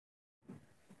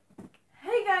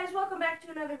guys, welcome back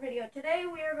to another video. Today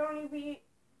we are going to be,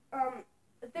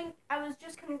 I was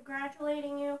just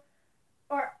congratulating you,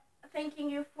 or thanking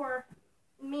you for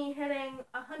me hitting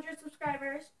 100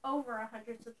 subscribers, over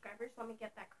 100 subscribers, let me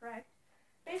get that correct.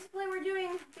 Basically, we're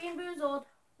doing being Boozled,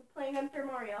 playing Unfair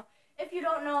Mario. If you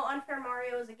don't know, Unfair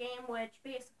Mario is a game which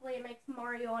basically makes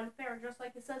Mario unfair, just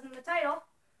like it says in the title.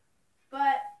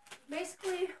 But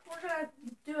basically, we're going to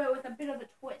do it with a bit of a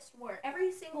twist, where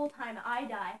every single time I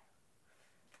die,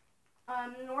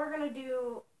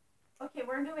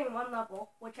 we're doing one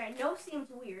level, which I know seems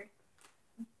weird,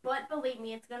 but believe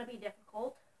me, it's going to be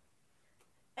difficult.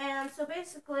 And so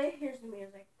basically, here's the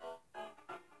music.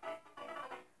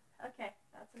 Okay,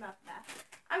 that's enough of that.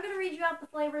 I'm going to read you out the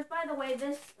flavors. By the way,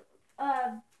 this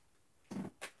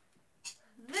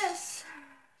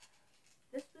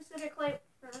specific flavor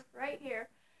right here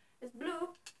is blue,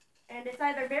 and it's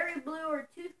either berry blue or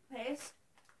toothpaste.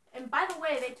 And by the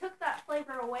way, they took that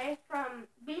flavor away from,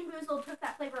 Bean Boozled took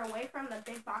that flavor away from the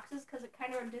big boxes because it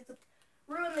kind of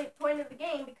ruined the point of the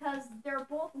game, because they're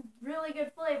both really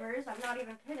good flavors. I'm not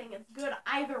even kidding, it's good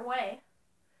either way.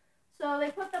 So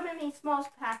they put them in these small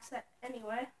packs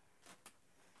anyway.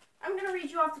 I'm going to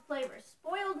read you off the flavors.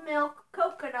 Spoiled milk,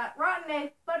 coconut, rotten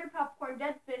egg, butter popcorn,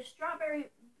 dead fish, strawberry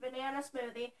banana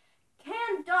smoothie,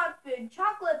 canned dog food,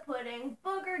 chocolate pudding,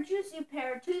 booger, juicy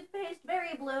pear, toothpaste,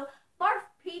 berry blue, barf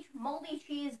peach, moldy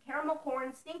cheese, caramel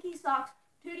corn, stinky socks,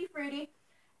 tutti frutti,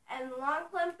 and long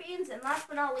plum beans, and last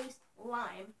but not least,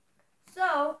 lime.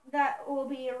 So that will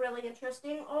be really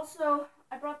interesting. Also,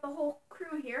 I brought the whole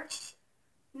crew here.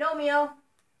 Nomeo,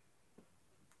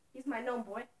 he's my gnome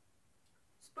boy.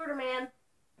 Spooderman,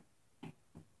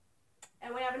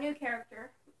 and we have a new character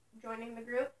joining the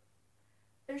group.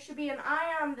 There should be an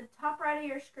eye on the top right of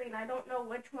your screen. I don't know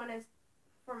which one is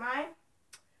for mine,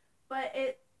 but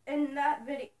in that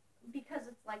video, because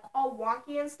it's like all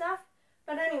wonky and stuff.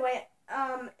 But anyway,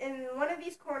 in one of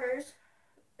these corners,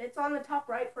 it's on the top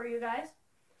right for you guys.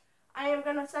 I am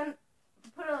gonna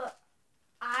put a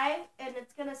eye, and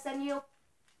it's gonna send you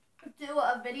to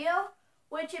a video,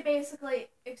 which it basically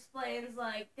explains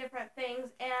like different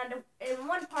things. And in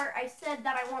one part, I said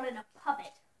that I wanted a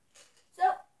puppet, so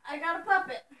I got a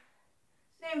puppet.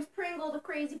 His name's Pringle, the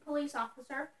crazy police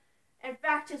officer. In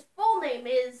fact, his full name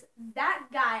is that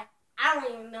guy. I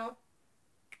don't even know.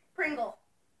 Pringle.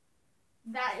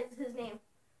 That is his name.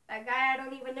 That guy I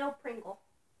don't even know, Pringle.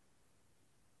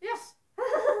 Yes.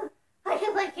 I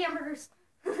can like hamburgers.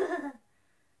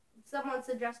 Someone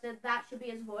suggested that should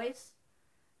be his voice.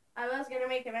 I was going to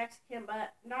make it Mexican,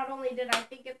 but not only did I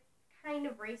think it's kind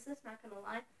of racist, not going to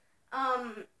lie,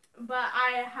 but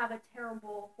I have a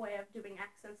terrible way of doing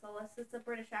accents, unless it's a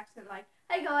British accent like,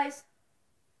 hey guys,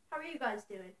 how are you guys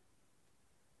doing?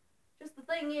 Just the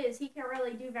thing is, he can't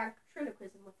really do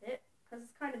ventriloquism with it, because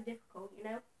it's kind of difficult, you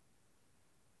know?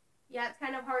 Yeah, it's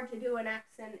kind of hard to do an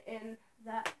accent in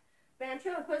that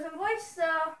ventriloquism voice,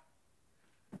 so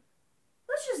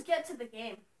let's just get to the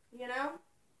game, you know?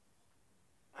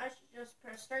 I should just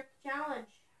start the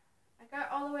challenge. I got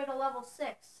all the way to level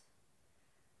 6,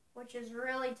 which is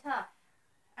really tough.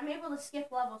 I'm able to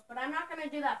skip levels, but I'm not going to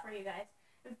do that for you guys.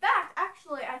 In fact,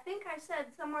 actually, I think I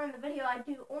said somewhere in the video I'd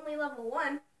do only level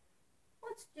 1.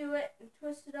 Let's do it and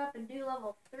twist it up and do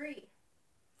level 3.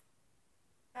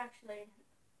 Actually,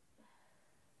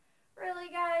 really,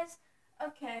 guys?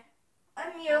 Okay,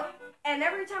 unmute. And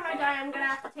every time I die, I'm going to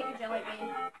have to take a jelly bean.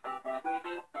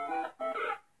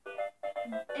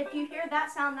 If you hear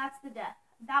that sound, that's the death.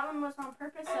 That one was on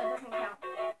purpose, so it doesn't count.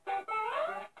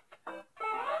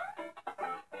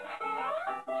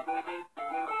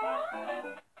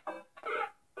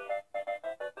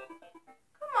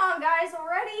 Come on, guys,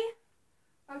 already?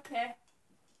 Okay.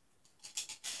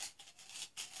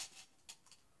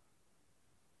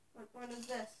 What one is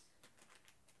this?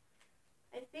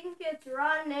 I think it's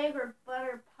rotten egg or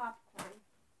butter popcorn.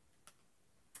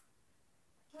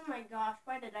 Oh my gosh,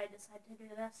 why did I decide to do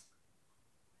this?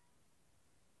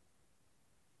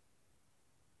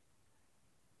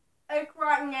 It's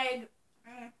rotten egg.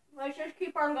 Let's just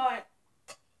keep on going.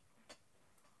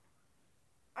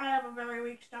 I have a very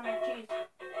weak stomach, jeez.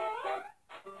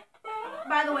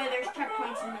 By the way, there's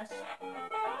checkpoints in this.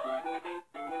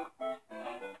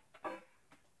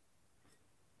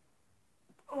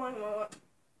 One moment.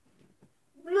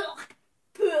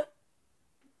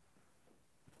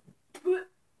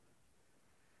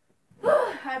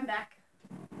 I'm back.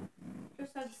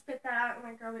 Just had to spit that out in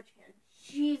my garbage can.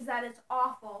 Jeez, that is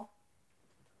awful.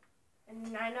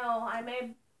 And I know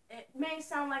it may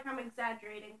sound like I'm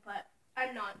exaggerating, but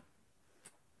I'm not.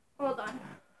 Hold on.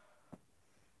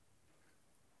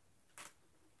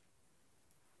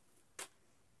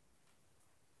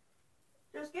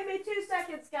 Just give me 2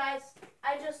 seconds, guys.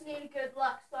 I just need good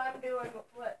luck, so I'm doing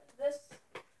what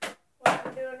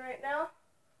I'm doing right now.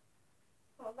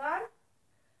 Hold on.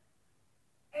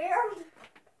 And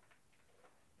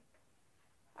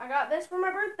I got this for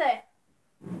my birthday.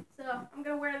 So I'm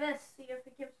gonna wear this, see if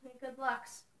it gives me good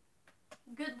lucks.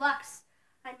 Good lucks.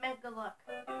 I meant good luck.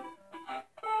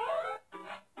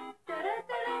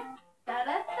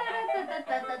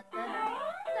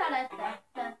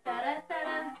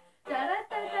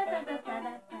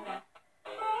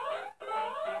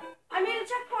 I made a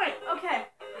checkpoint. Okay.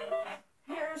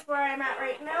 Here's where I'm at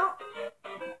right now.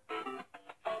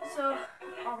 So,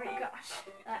 oh my gosh,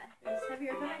 that is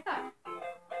heavier than I thought.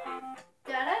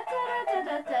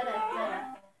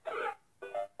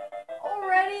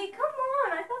 Already? Come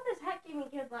on! I thought this hat gave me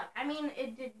good luck. I mean,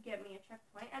 it did give me a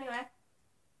checkpoint. Anyway.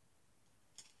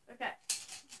 Okay.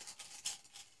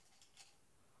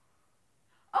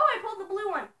 Oh, I pulled the blue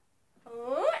one.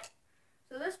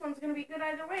 So this one's going to be good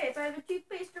either way. It's either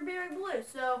toothpaste or berry blue,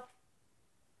 so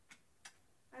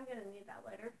I'm going to need that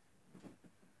later.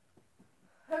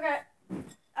 Okay.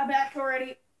 I'm back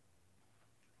already.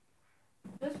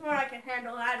 This one I can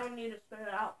handle. I don't need to spit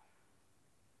it out.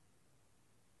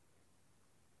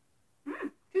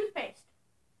 Toothpaste.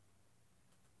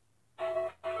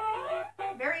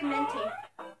 Very minty.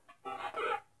 Come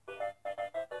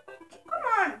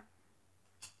on.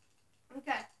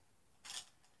 Okay.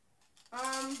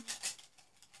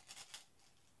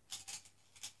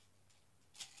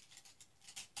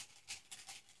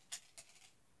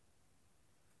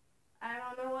 I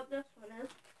don't know what this one is.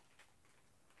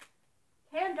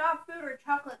 Canned dog food or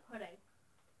chocolate pudding?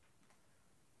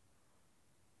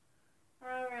 I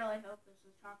really hope this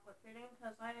is chocolate pudding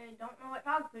because I don't know what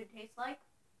dog food tastes like.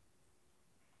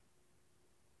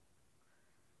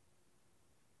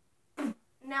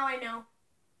 Now I know.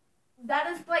 That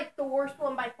is like the worst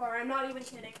one by far. I'm not even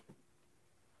kidding.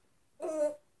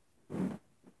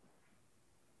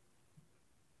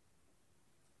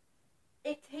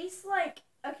 It tastes like,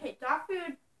 okay, dog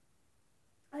food,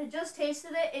 I just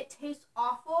tasted it. It tastes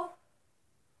awful.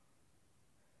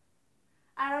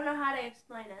 I don't know how to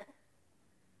explain it.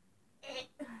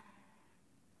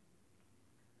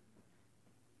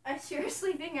 I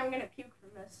seriously think I'm gonna puke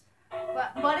from this.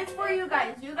 But it's for you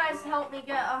guys. You guys helped me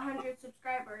get 100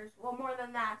 subscribers. Well, more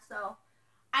than that, so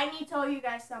I need to owe you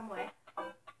guys some way.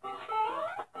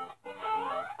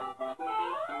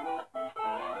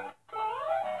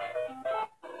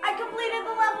 I completed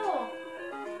the level!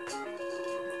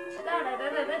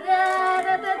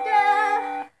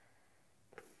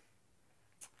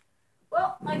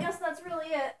 Well, I guess that's really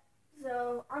it.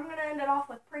 So I'm gonna end it off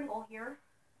with Pringle here.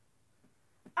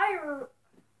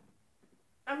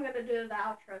 I'm gonna do the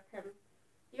outro, Tim.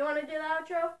 You wanna do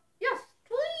the outro? Yes,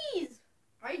 please!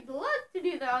 I'd love to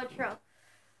do the outro.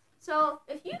 So,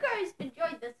 if you guys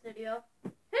enjoyed this video,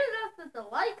 hit it up with a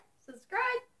like,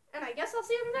 subscribe, and I guess I'll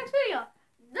see you in the next video.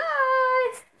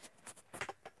 Bye!